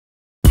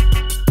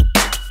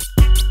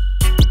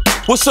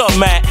What's up,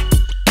 Matt?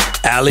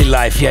 Alley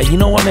Life, yeah, you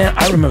know what, man?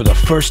 I remember the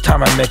first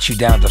time I met you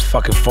down at the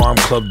fucking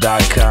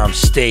farmclub.com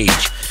stage.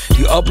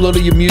 You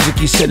uploaded your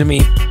music, you said to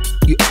me,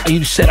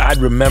 you said I'd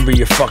remember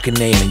your fucking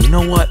name. And you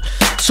know what?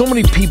 So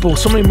many people,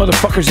 so many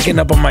motherfuckers are getting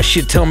up on my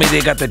shit telling me they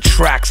got the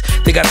tracks,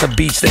 they got the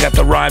beats, they got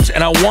the rhymes,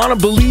 and I want to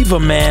believe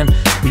them, man.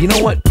 But you know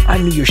what? I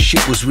knew your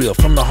shit was real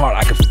from the heart.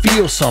 I could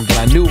feel something.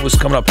 I knew it was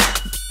coming up.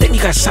 Then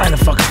you got signed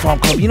to fucking Farm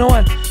Club. You know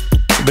what?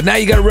 But now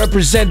you gotta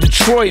represent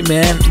Detroit,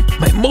 man.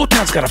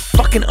 Motown's got a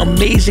fucking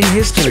amazing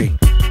history.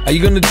 Are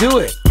you gonna do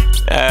it?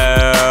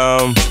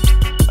 I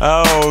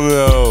don't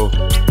know.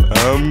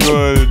 I'm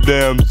gonna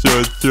damn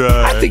sure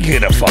try. I think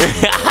you're gonna fucking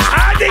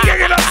I think you're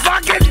gonna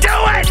fucking do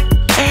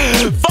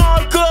it!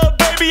 Farm Club,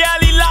 baby,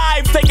 Alley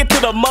Live. Take it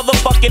to the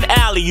motherfucking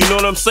alley, you know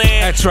what I'm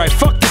saying? That's right.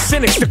 Fuck the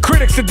cynics, the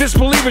critics, the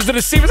disbelievers, the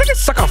deceivers. I can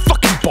suck a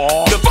fucking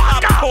ball. The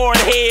popcorn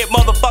head,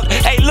 motherfucker.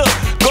 Hey, look,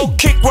 go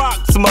kick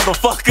rocks,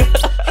 motherfucker.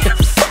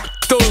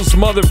 Those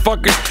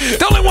motherfuckers.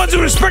 The only ones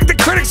who respect the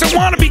critics and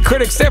want to be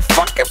critics, they're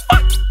fucking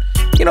fuck.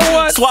 You know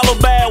what? Swallow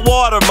bad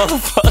water,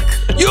 motherfucker.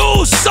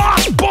 You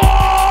suck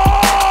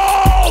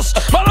balls!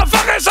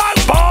 Motherfuckers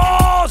suck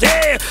balls!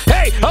 Yeah!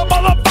 Hey, a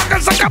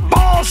motherfucker suck a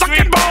ball!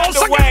 Sucking balls!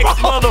 Sucking balls!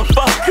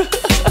 Motherfucker.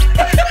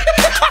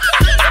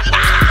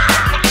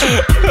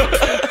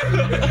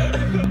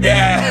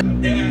 Yeah!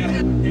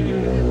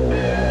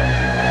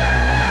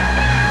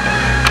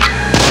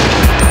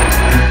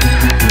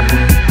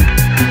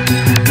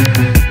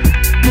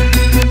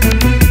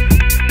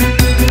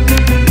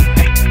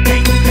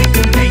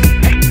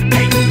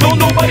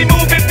 Nobody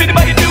move if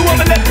anybody do,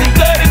 I'ma let this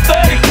 30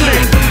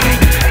 clear.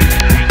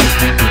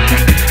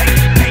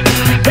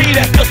 Hey,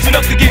 that's just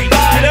enough to get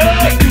fired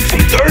up. Do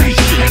some dirty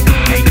shit.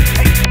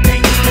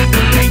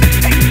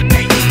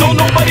 Don't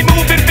nobody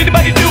move if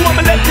anybody do,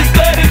 I'ma let this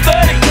 30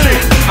 clear.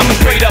 I'm a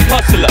straight up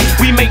hustler.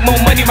 We make more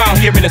money around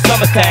here in the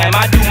summertime.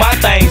 I do my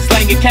thing,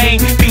 slanging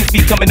cane. Beans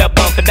be coming up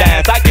on for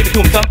dimes. I give it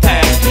to them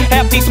sometimes.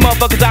 Half these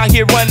motherfuckers out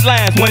here run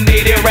lines. One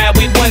day they ride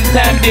with one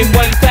time, then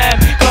one time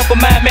come for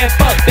my man,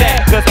 fuck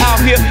that. Cause out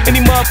here, any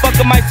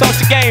motherfucker might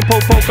sauce your game.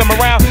 Po-po come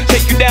around,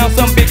 shake you down.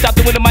 Some bitch out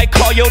the window might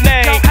call your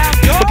name.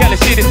 What kind of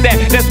shit is that?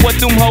 That's what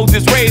them hoes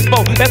is raised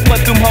for. That's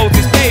what them hoes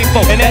is paid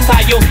for. And that's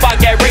how your spot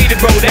got raided,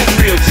 bro. That's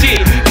real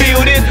shit. Feel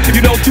this?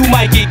 You know you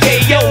might get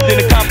KO'd in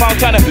the compound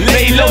trying to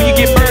lay low. You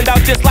get burned out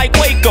just like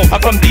Waco.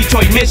 I'm from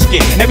Detroit,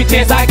 Michigan. Every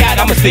chance I got,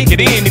 I'ma stick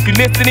it in. If you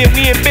listening,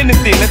 we in business.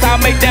 That's how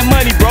I make that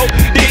money, bro.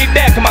 Dig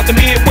that, come out the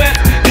Midwest.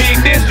 Dig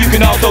this, you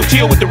can also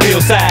chill with the real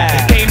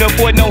side. Can't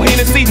afford no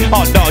Hennessy.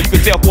 Oh, dog, you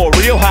can sell for a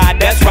real high.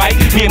 That's right.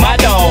 Me and my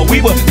dog,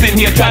 we were sitting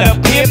here trying to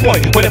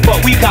pinpoint where the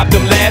fuck we copped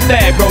them last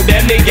bag, bro.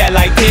 Damn, they got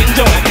like 10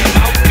 joints.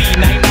 Mouth feed,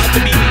 ain't out to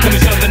me. Cause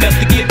it's just enough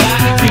to get by.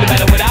 See, no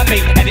matter what I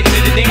make, at the end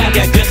of the day, I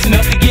got just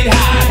enough to get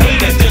high. Hey,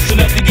 that's just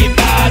enough to get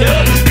fired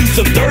up. Do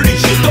some dirty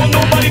shit. Don't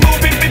nobody move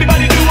if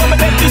anybody do. I'ma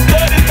let this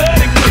 30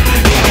 quick.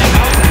 Yeah, that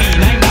mouth feed,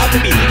 ain't out to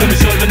me. Cause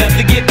it's just enough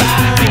to get by.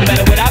 See, no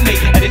matter what I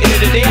make, at the end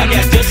of the day, I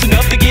got just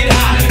enough to get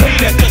high. Hey,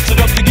 that's just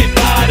enough to get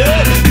fired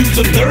up. Do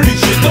some dirty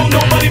shit. Don't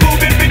nobody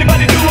move if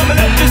anybody do. I'ma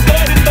let this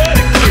 30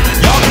 quick.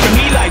 Y'all remember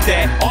me like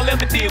that. All I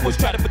ever did was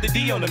try to put the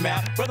D on the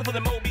map. Brother for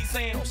the Mo be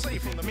saying, don't say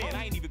from the man,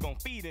 I ain't even gonna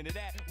feed into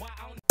that. Why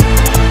I don't...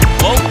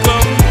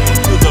 Welcome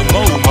to the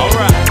Mo.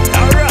 Alright,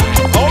 alright,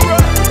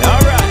 alright,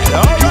 alright,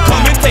 alright. You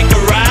come and take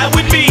a ride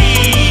with me.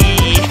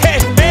 Hey,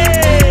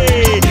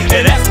 hey.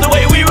 And that's the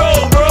way we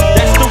roll, bro.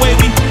 That's the way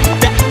we,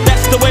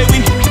 that's the way we,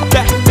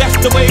 that's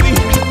the way we,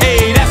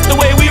 hey, that's the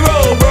way we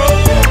roll, bro.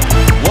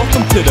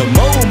 Welcome to the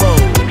Momo.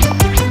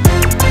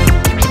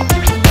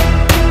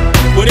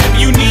 Whatever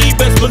you need,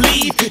 best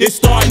believe it's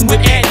starting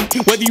with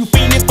Addy. Whether you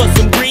feeding for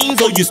some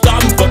greens or you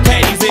starting for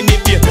patties. And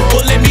if you,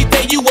 well, let me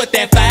tell you what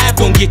that 5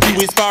 gon' get you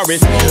as far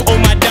as, oh,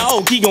 my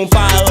dog, he gon'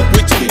 fire up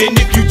with you. And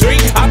if you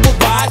drink, I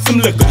provide some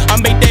liquor. I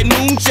make that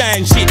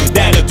moonshine shit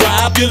that'll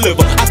drive your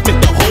liver. I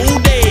spent the whole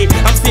day,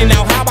 I'm seeing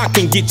out how I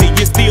can get you.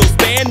 You still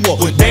stand well.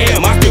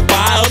 Damn, I can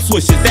fire up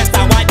swishes. That's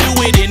how I do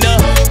it in a,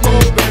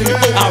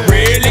 I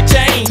rarely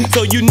change.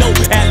 So you know,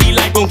 Alley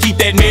Life gon'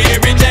 keep that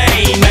Mary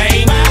Jane,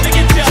 man.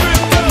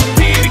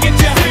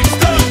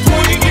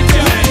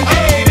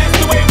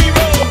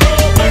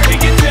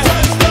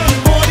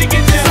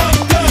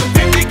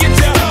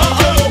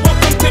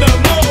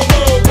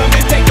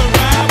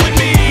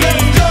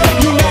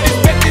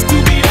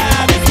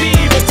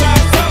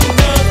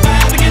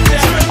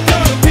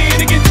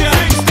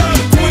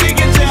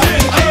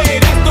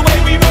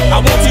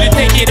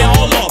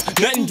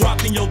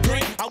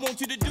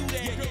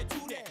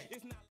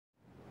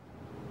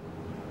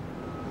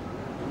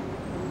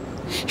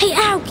 Hey,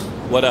 Alki.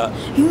 What up?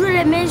 You know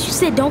that man you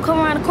said don't come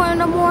around the corner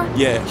no more?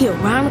 Yeah. He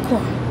around the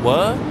corner.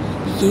 What?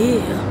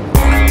 Yeah.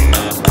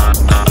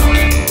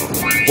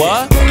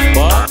 What?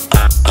 What?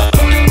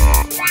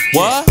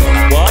 What?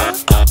 What?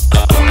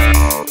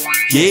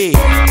 Yeah.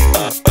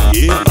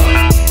 Yeah.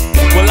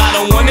 Well, I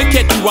don't wanna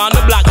catch you round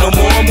the block no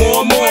more.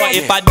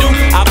 If I do,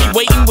 I'll be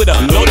waiting with a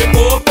loaded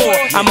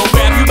 4-4. I'ma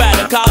grab you by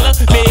the collar,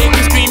 make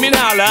you scream and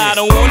holler. I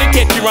don't wanna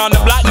catch you round the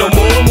block no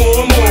more. I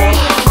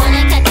don't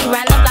wanna catch you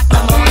round the block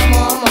no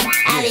more.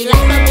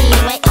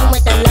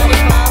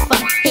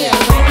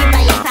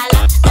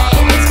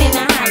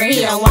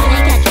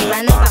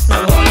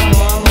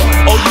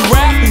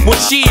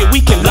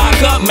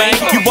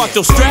 out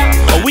your strap,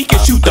 or we can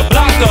shoot the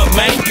block up,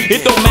 man.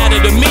 It don't matter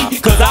to me,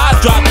 cause I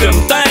drop them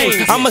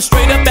things. I'm a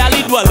straight up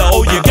alley dweller,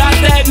 oh you got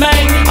that,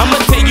 man? I'ma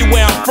tell you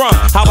where I'm from,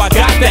 how I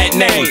got that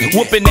name.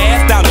 Whooping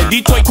ass down in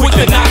Detroit, quick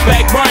to knock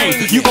back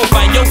brains. You gon'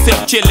 find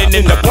yourself chillin'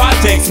 in the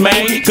projects,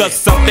 man. Cause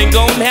something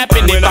gon'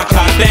 happen if I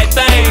caught that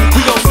thing.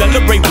 We gon'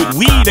 celebrate with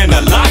weed and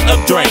a lot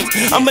of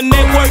drinks. I'm a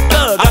network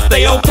thug, I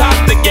stay on top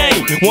of the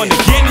game. Wanna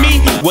get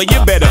me? Well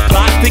you better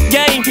plot the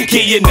game.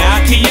 Kill you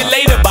now, kill you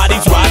later,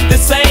 bodies rock the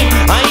same.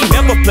 I ain't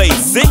never played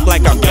sick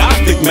like I'm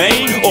Gothic,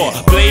 man. Or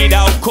played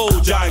out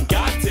cold, John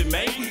got it,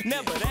 man.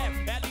 Never that,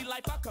 valley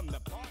life, I come to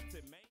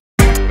party, man.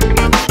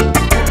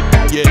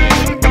 Yeah,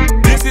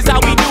 this is how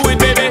we do it,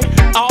 baby.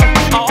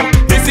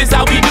 This is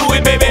how we do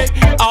it, baby.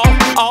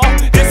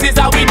 This is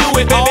how we do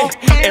it, baby.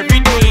 Every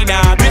day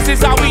now, this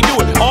is how we do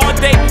it. All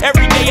day,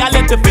 every day, I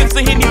let the fence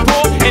hit me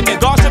pour and the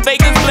Garsha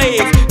Vegas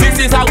blaze. This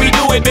is how we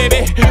do it,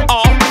 baby.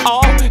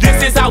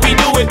 This is how we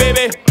do it,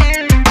 baby.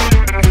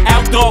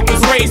 Outdog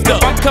was raised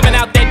up. I'm coming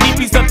out that deep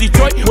piece of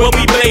Detroit, well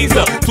we blaze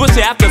up.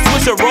 Swisher after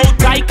swisher, roll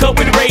tight, cut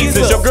with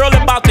razors. Your girl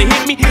about to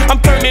hit me,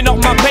 I'm turning off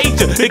my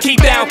pager to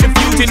keep down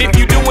confusion. If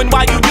you doing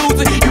while you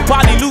using, you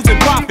probably losing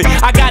profit.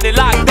 I got it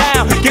locked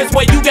down, guess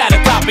what, you gotta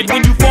cop it.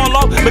 When you fall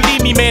off,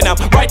 believe me man, I'm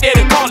right there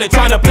to call it.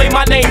 Trying to play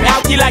my name,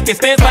 Alky like it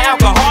stands for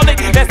alcoholic.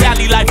 That's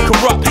alley life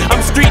corrupt,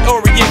 I'm street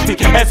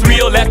oriented, as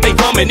real as they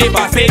come. And if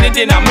I said it,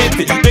 then I meant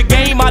it. The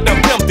game I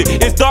done pimped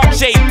it, it's dark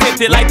shade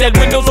tinted like that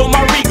windows on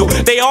my Regal.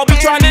 They all be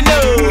trying to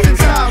know,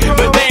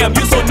 but damn,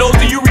 you so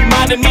nosy, you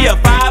reminded me of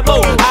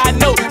 5-0. I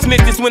know,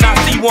 snitches when I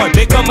see one.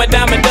 They come a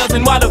dime a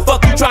dozen, why the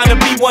fuck you trying to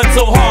be one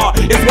so hard?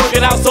 It's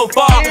working out so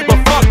far, but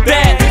fuck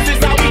that. This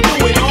is how we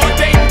do it all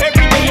day,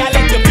 every day. I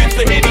let the bitch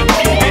hit it,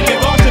 and the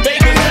Garsha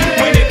Vegas.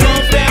 When it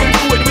comes down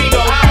to it, we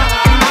go ha ha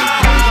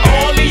ha.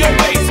 All in your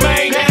face,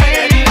 man.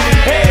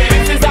 Hey,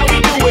 this is how we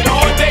do it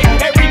all day,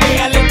 every day.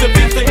 I let the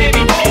bitch hit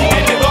it,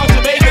 and the Garsha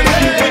Vegas.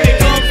 When it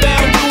comes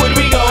down to it,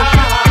 we go ha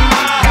ha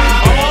ha.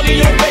 All in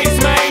your face,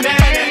 man.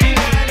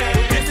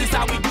 This is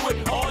how we do it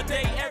all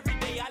day, every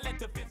day. I let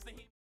the bitch hit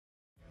it.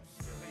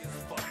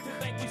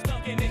 Think we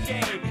stuck in the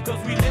game,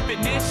 cause we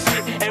living this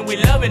shit and we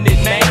loving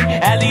it, man.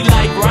 Alley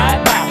life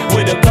ride by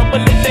with a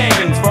couple of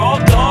things.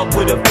 Frog dog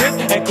with a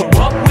fifth and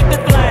corrupt with the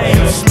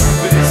flames.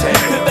 Stupid as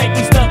hell to think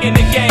we stuck in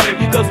the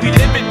game, cause we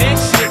living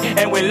this shit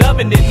and we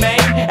loving it, man.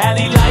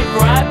 Alley life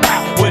ride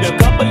by with a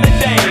couple of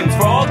things.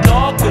 Frog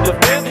dog with a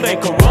fifth and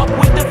corrupt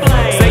with the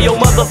flames. Say your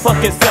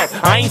motherfucking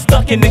self, I ain't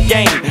stuck in the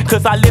game,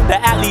 cause I live the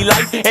alley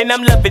life and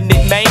I'm loving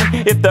it, man.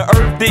 If the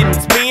earth didn't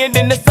spin,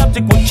 then the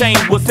subject would change.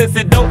 Well, since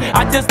it don't,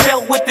 I just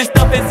dealt with this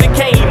stuff as it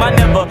came. I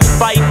never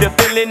fight the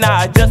feeling,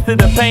 I adjust to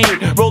the pain.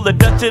 Roll a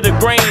Dutch of the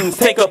grains,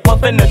 take a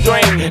puff in the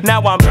drain.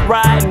 Now I'm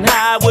riding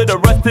high with a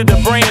rush to the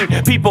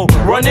brain. People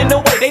running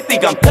away, they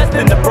think I'm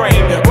testing the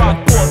brain.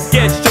 Rockport,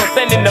 sketch show,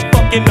 standing the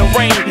fuck in the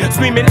rain.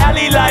 Screaming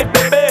alley life,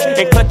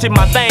 baby, and clutching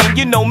my thing.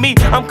 You know me,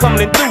 I'm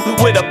coming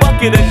through with a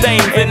bucket of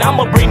things. And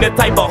I'ma bring the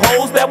type of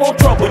hoes that won't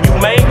trouble you,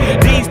 man.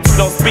 These two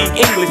don't speak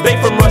English, they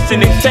from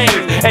Russian exchange.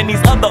 And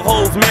these other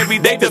hoes, maybe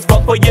they just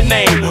fuck for your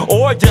name,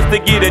 or just to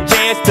get a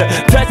chance to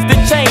touch the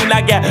chain.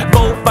 I got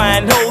 4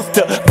 fine hoes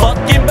to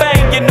fucking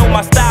bang. You know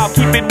my style,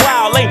 keep it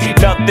wild, ain't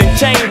nothing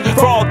changed.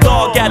 Frog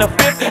dog got a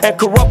fifth and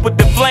corrupt with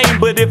the flame.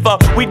 But if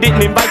we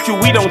didn't invite you,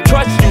 we don't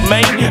trust you,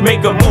 man.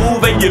 Make a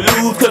move and you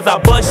lose, cause I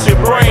bust your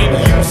brain.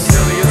 You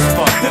silly as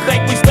fuck to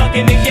think we stuck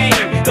in the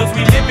game, cause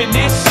we living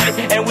this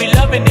shit and we